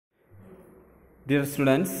Dear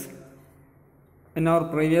students, in our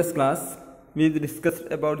previous class, we discussed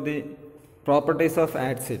about the properties of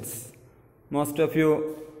acids. Most of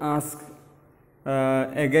you ask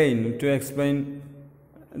again to explain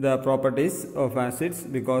the properties of acids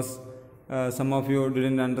because some of you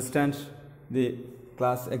didn't understand the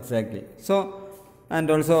class exactly. So, and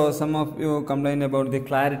also some of you complain about the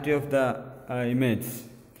clarity of the image.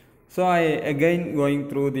 So, I again going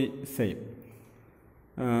through the same.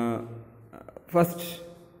 First,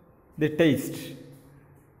 the taste.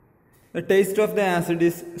 The taste of the acid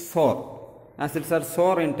is sour. Acids are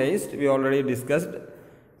sour in taste. We already discussed,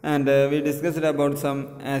 and we discussed about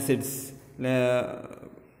some acids: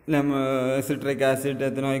 citric acid,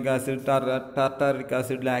 ethanoic acid, tartaric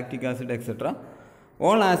acid, lactic acid, etc.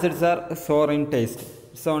 All acids are sour in taste.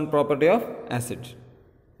 It's one property of acid.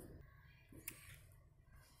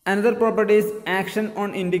 Another property is action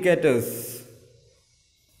on indicators.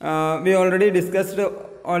 We already discussed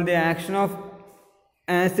all the action of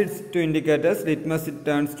acids to indicators. Litmus, it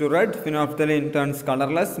turns to red, phenolphthalein turns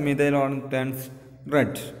colorless, methyl turns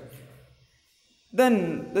red.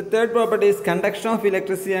 Then the third property is conduction of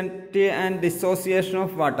electricity and dissociation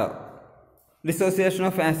of water. Dissociation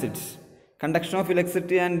of acids. Conduction of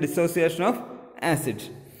electricity and dissociation of acid.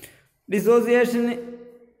 Dissociation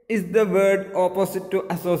is the word opposite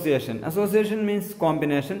to association. Association means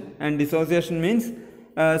combination and dissociation means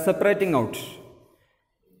separating out.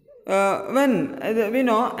 When we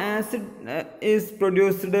know acid is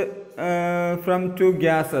produced from two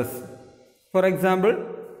gases. For example,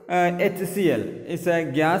 HCl is a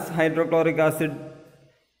gas, hydrochloric acid.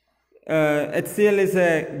 HCl is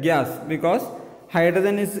a gas because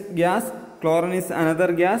hydrogen is gas, chlorine is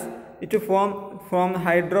another gas. It form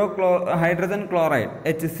hydrogen chloride,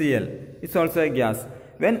 HCl. It's also a gas.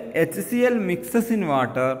 When HCl mixes in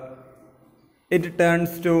water, it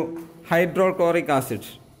turns to hydrochloric acid.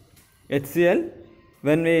 HCl,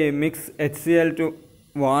 when we mix HCl to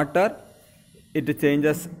water, it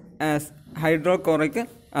changes as hydrochloric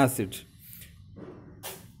acid.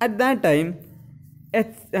 At that time,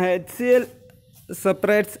 HCl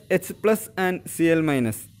separates H plus and Cl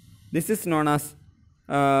minus. This is known as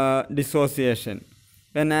dissociation.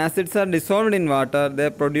 When acids are dissolved in water, they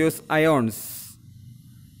produce ions.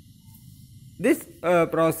 This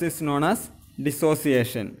process is known as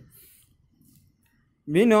dissociation.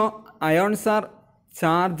 We know ions are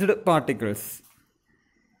charged particles.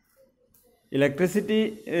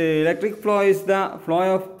 Electric flow is the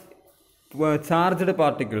flow of charged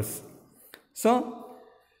particles. So,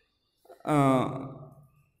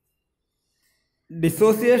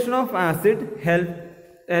 dissociation of acid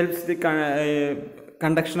helps the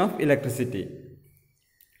conduction of electricity.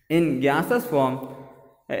 In gaseous form,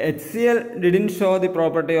 HCl didn't show the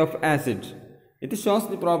property of acid. It shows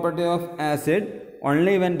the property of acid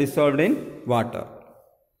only when dissolved in water.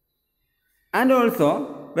 And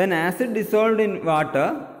also, when acid dissolved in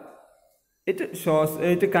water,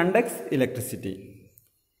 it conducts electricity.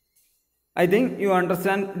 I think you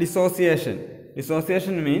understand dissociation.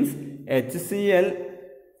 Dissociation means HCl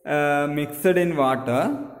mixed in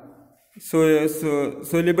water,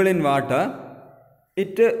 soluble in water,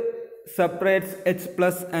 it separates H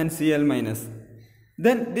plus and Cl minus.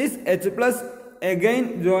 Then this H plus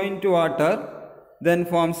again joined to water, then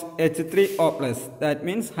forms H3O plus. That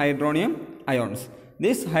means hydronium ions.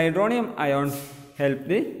 These hydronium ions help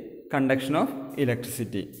the conduction of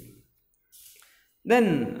electricity.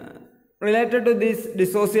 Then related to this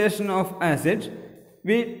dissociation of acid,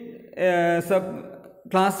 we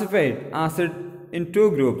classified acid in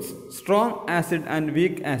two groups: strong acid and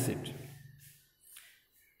weak acid.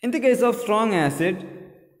 In the case of strong acid,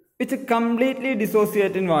 which completely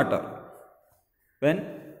dissociate in water. When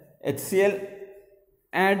HCl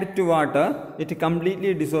add to water, it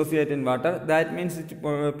completely dissociate in water. That means it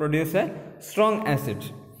produce a strong acid.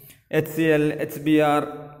 HCl,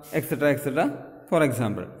 HBr, etc. For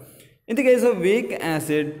example. In the case of weak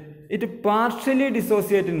acid, it partially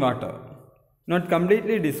dissociate in water. Not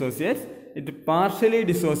completely dissociates, it partially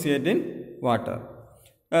dissociate in water.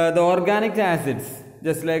 The organic acids,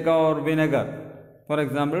 just like our vinegar, for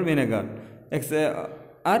example, vinegar,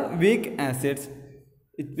 are weak acids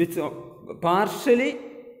which partially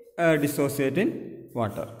dissociate in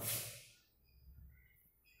water.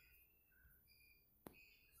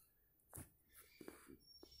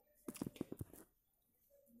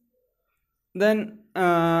 Then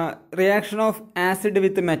reaction of acid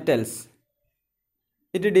with metals.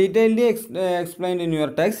 It is detailedly explained in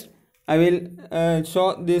your text. I will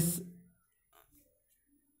show this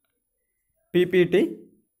PPT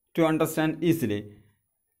to understand easily.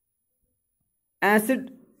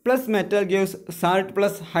 Acid plus metal gives salt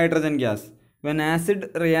plus hydrogen gas. When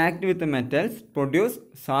acid react with metals, produce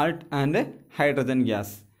salt and hydrogen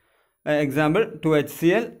gas. Example,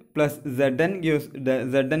 2HCl plus Zn gives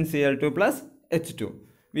ZnCl2 plus H2.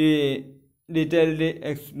 We detailedly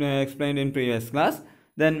explained in previous class.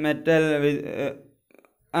 Then metal with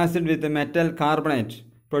acid with metal carbonate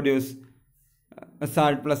produce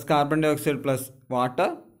salt plus carbon dioxide plus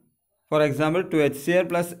water. For example, 2HCl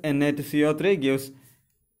plus Na2CO3 gives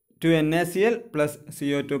 2NaCl plus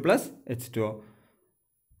CO2 plus H2O.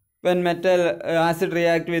 When metal acid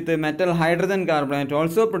react with metal hydrogen carbonate,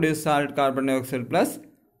 also produce salt, carbon dioxide plus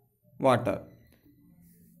water.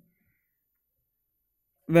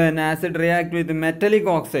 When acid react with metallic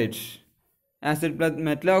oxide, acid plus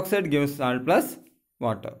metal oxide gives salt plus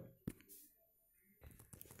water.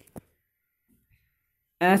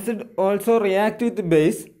 Acid also react with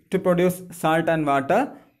base to produce salt and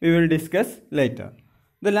water. We will discuss later.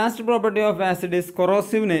 The last property of acid is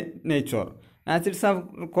corrosive nature. Acids are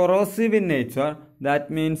corrosive in nature.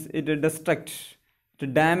 That means it destructs,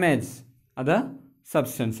 it damages other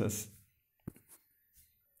substances.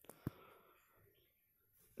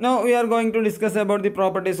 Now we are going to discuss about the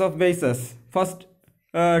properties of bases. First,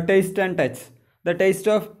 taste and touch. The taste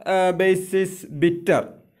of base is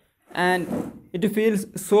bitter and it feels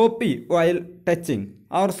soapy while touching.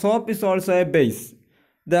 Our soap is also a base.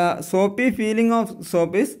 The soapy feeling of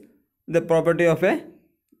soap is the property of a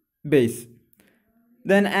base.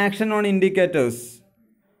 Then action on indicators.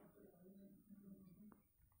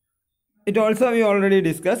 It also we already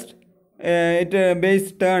discussed.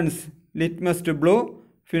 Base turns litmus to blue,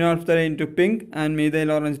 phenolphthalein into pink and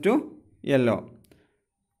methyl orange to yellow.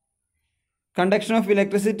 Conduction of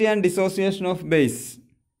electricity and dissociation of base.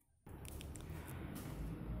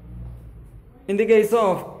 In the case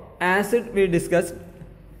of acid we discussed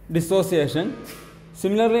dissociation.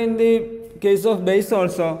 Similarly in the case of base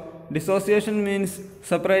also, dissociation means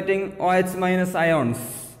separating OH minus ions.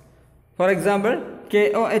 For example,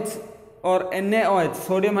 KOH or NaOH,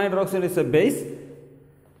 sodium hydroxide is a base.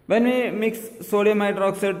 When we mix sodium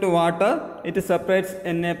hydroxide to water, it separates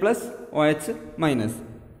Na plus OH minus.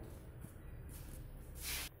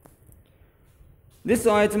 This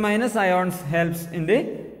OH minus ions helps in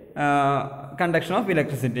the conduction of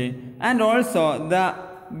electricity. And also the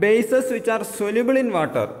bases which are soluble in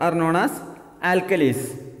water are known as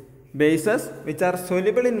alkalis. Bases which are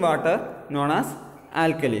soluble in water known as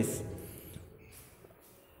alkalis.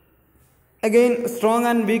 Again, strong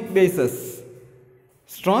and weak bases.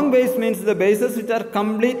 Strong base means the bases which are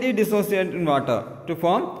completely dissociated in water to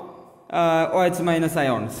form OH minus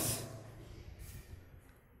ions.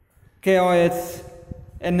 KOH,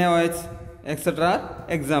 NaOH, etc. are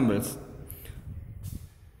examples.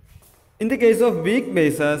 In the case of weak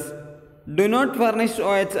bases, do not furnish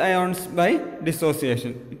OH ions by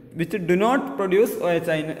dissociation, which do not produce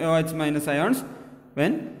OH minus ions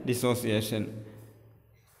when dissociation.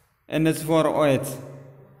 NH4OH,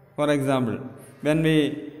 for example, when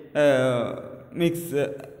we mix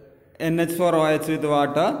NH4OH with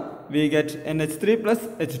water, we get NH3 plus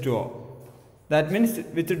H2O. That means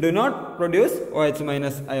which do not produce OH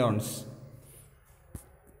minus ions.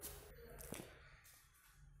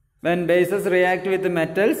 When bases react with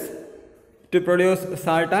metals to produce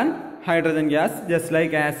salt and hydrogen gas, just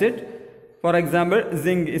like acid. For example,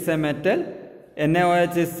 zinc is a metal,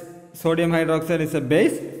 NaOH is sodium hydroxide is a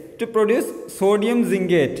base. To produce sodium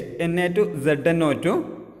zincate,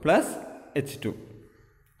 Na2ZnO2 plus H2.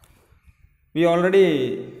 We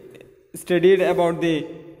already studied about the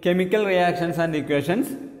chemical reactions and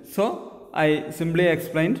equations, so I simply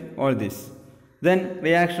explained all this. Then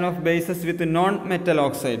reaction of bases with non-metal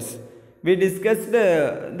oxides. We discussed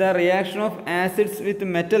the reaction of acids with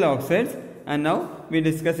metal oxides, and now we are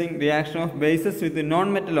discussing reaction of bases with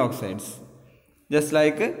non-metal oxides, just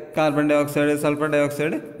like carbon dioxide, sulfur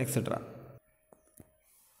dioxide, etc.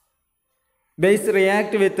 Base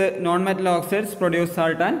react with non-metal oxides, produce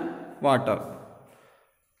salt and water.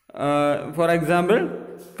 For example,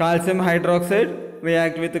 calcium hydroxide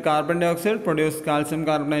react with carbon dioxide, produce calcium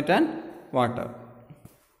carbonate and water.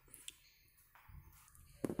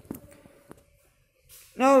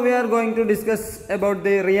 Now we are going to discuss about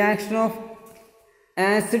the reaction of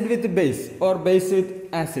acid with base or base with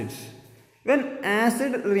acid. When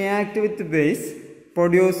acid react with base,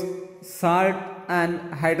 produce salt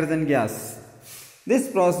and hydrogen gas.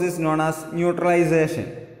 This process is known as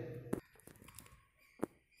neutralization.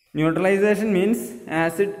 Neutralization means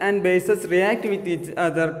acid and bases react with each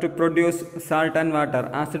other to produce salt and water.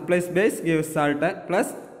 Acid plus base gives salt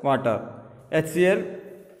plus water. HCl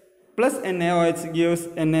plus NaOH gives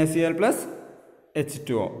NaCl plus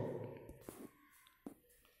H2O.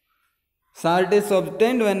 Salt is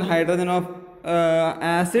obtained when hydrogen of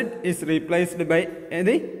acid is replaced by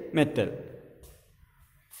the metal.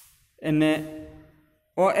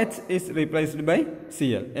 NaOH is replaced by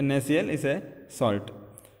Cl. NaCl is a salt.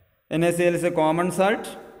 NaCl is a common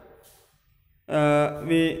salt.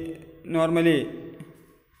 We normally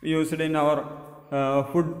use it in our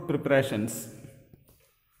food preparations.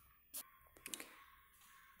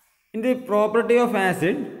 In the property of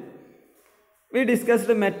acid, we discussed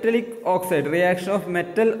the metallic oxide, reaction of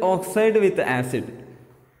metal oxide with acid.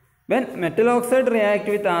 When metal oxide react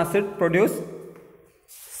with acid, produce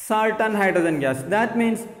salt and hydrogen gas. That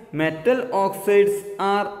means metal oxides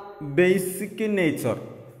are basic in nature.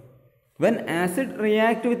 When acid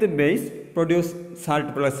react with the base, produce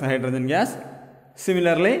salt plus hydrogen gas.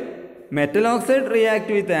 Similarly, metal oxide react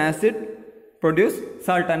with acid, produce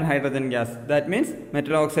salt and hydrogen gas. That means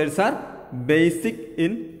metal oxides are basic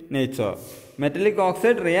in nature. Metallic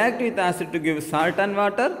oxide react with acid to give salt and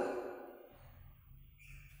water.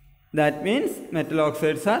 That means metal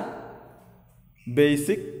oxides are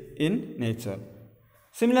basic in nature.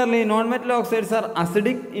 Similarly, non-metal oxides are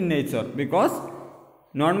acidic in nature because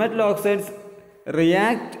non-metal oxides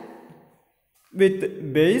react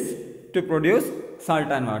with base to produce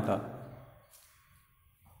salt and water.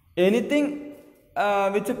 Anything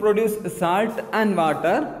which produce salt and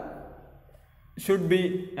water should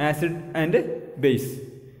be acid and base.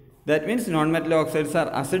 That means non-metal oxides are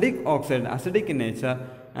acidic in nature,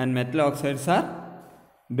 and metal oxides are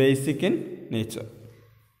basic in nature.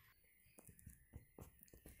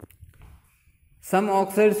 Some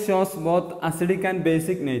oxides shows both acidic and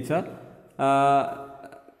basic nature.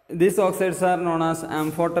 These oxides are known as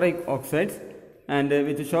amphoteric oxides, and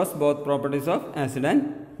which shows both properties of acid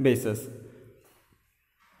and bases.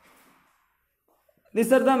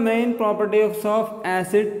 These are the main properties of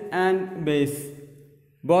acid and base.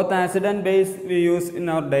 Both acid and base we use in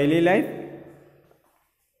our daily life.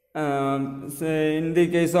 So in the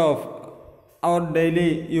case of our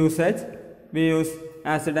daily usage, we use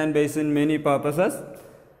acid and base in many purposes.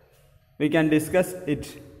 We can discuss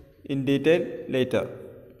it in detail later.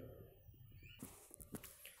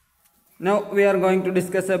 Now we are going to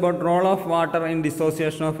discuss about role of water in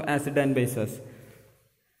dissociation of acid and bases.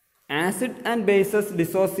 Acid and bases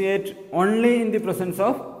dissociate only in the presence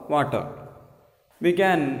of water. We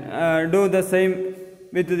can do the same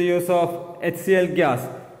with the use of HCl gas.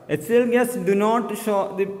 HCl gas do not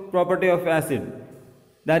show the property of acid.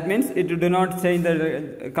 That means it do not change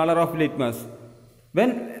the color of litmus.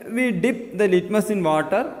 When we dip the litmus in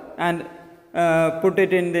water and put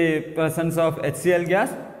it in the presence of HCl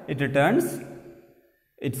gas, it turns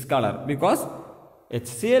its color because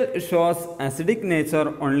HCl shows acidic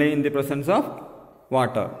nature only in the presence of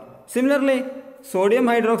water. Similarly, sodium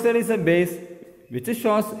hydroxide is a base which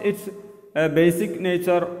shows its basic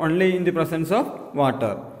nature only in the presence of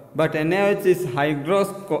water. But NaOH is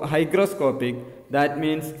hygroscopic. That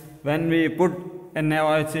means when we put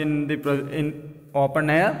NaOH in open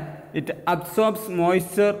air, it absorbs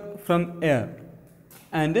moisture from air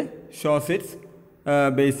and shows its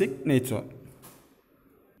basic nature.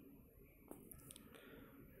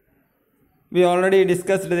 We already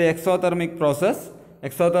discussed the exothermic process.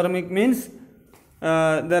 Exothermic means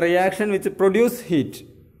the reaction which produces heat.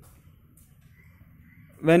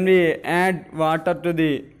 When we add water to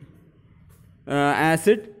the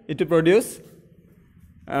acid, it produces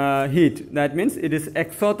heat. That means it is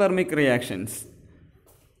exothermic reactions.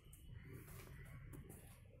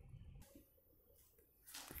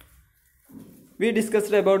 We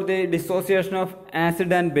discussed about the dissociation of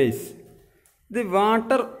acid and base. The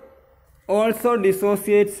water also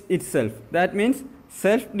dissociates itself. That means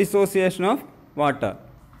self-dissociation of water.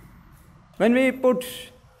 When we put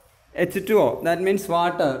H2O, that means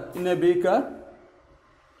water, in a beaker,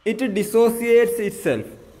 it dissociates itself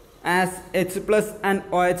as H plus and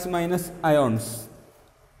OH minus ions.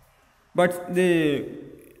 But the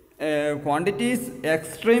quantity is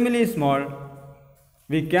extremely small.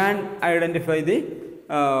 We can identify the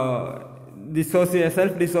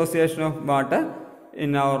self-dissociation of water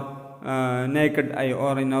in our naked eye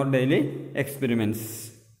or in our daily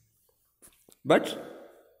experiments. But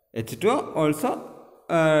H2O also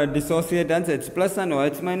dissociate as H plus and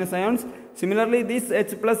OH minus ions. Similarly, these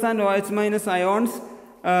H plus and OH minus ions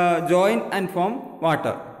join and form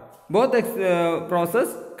water. Both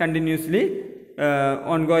process continuously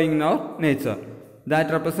ongoing in our nature.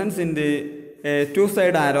 That represents in the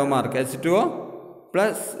two-side arrow mark. H2O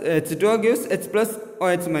plus H2O gives H plus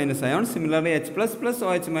OH minus ions. Similarly, H plus plus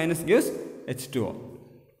OH minus gives H2O.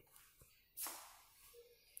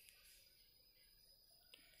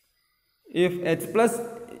 If H plus,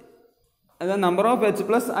 the number of H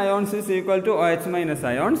plus ions is equal to OH minus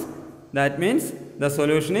ions, that means the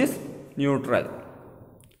solution is neutral.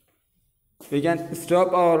 We can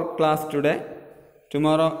stop our class today.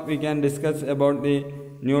 Tomorrow we can discuss about the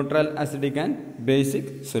neutral, acidic and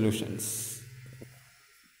basic solutions.